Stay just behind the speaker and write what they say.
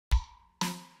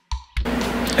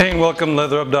Hey and welcome to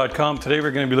Leatherup.com. Today we're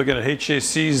going to be looking at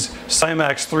HJC's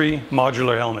Cymax 3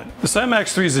 modular helmet. The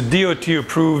Cymax 3 is a DOT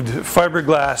approved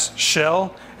fiberglass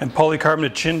shell and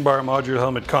polycarbonate chin bar modular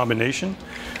helmet combination.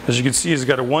 As you can see, it's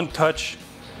got a one-touch,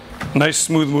 nice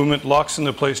smooth movement, locks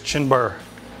into place chin bar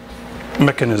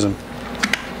mechanism.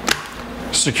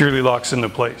 Securely locks into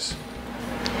place.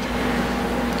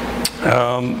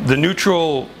 The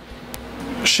neutral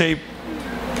shape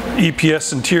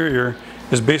EPS interior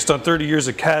is based on 30 years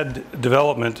of CAD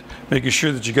development, making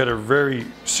sure that you got a very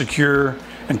secure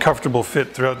and comfortable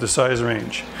fit throughout the size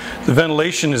range. The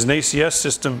ventilation is an ACS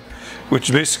system, which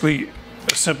is basically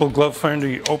a simple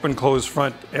glove-friendly open-close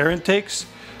front air intakes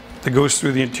that goes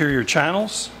through the interior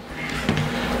channels,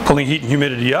 pulling heat and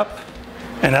humidity up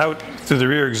and out through the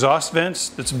rear exhaust vents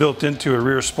that's built into a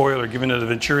rear spoiler, giving it a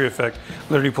Venturi effect,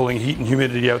 literally pulling heat and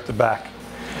humidity out the back.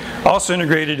 Also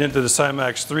integrated into the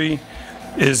Cymax 3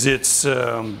 is its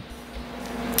sun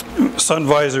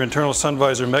visor, internal sun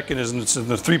visor mechanism. It's in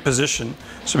the 3 position.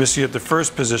 So basically at the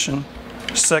first position,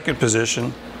 second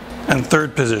position, and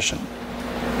third position.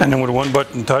 And then with a one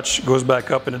button touch, it goes back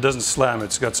up and it doesn't slam.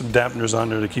 It's got some dampeners on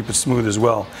there to keep it smooth as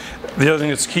well. The other thing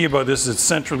that's key about this is it's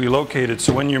centrally located,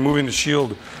 so when you're moving the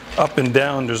shield up and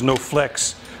down, there's no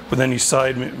flex with any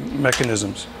side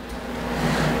mechanisms.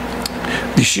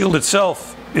 The shield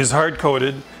itself is hard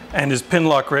coated and is pin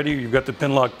lock ready. You've got the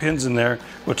pin lock pins in there,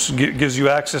 which gives you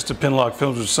access to pin lock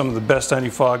films, which is some of the best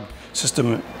anti-fog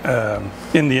system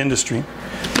in the industry.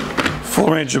 Full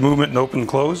range of movement and open and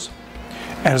close.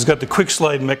 And it's got the quick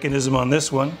slide mechanism on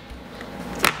this one,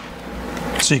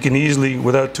 so you can easily,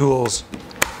 without tools,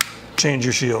 change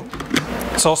your shield.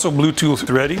 It's also Bluetooth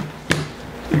ready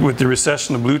with the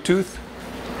recession of Bluetooth,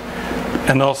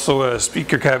 and also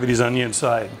speaker cavities on the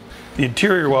inside. The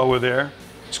interior, while we're there,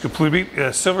 it's completely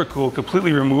silver cool,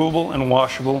 completely removable and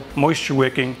washable, moisture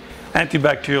wicking,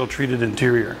 antibacterial treated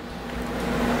interior.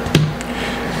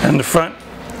 And the front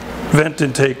vent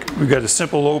intake, we've got a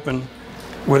simple open.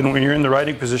 When you're in the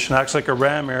riding position, acts like a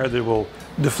ram air that will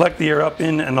deflect the air up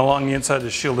in and along the inside of the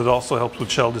shield. It also helps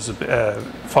with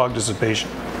fog dissipation.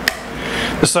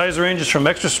 The size range is from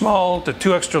extra small to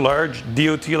 2 extra large,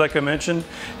 DOT like I mentioned.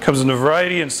 Comes in a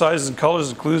variety and sizes and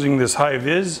colors, including this high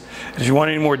vis. If you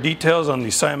want any more details on the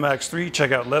Cymax 3,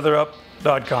 check out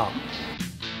Leatherup.com.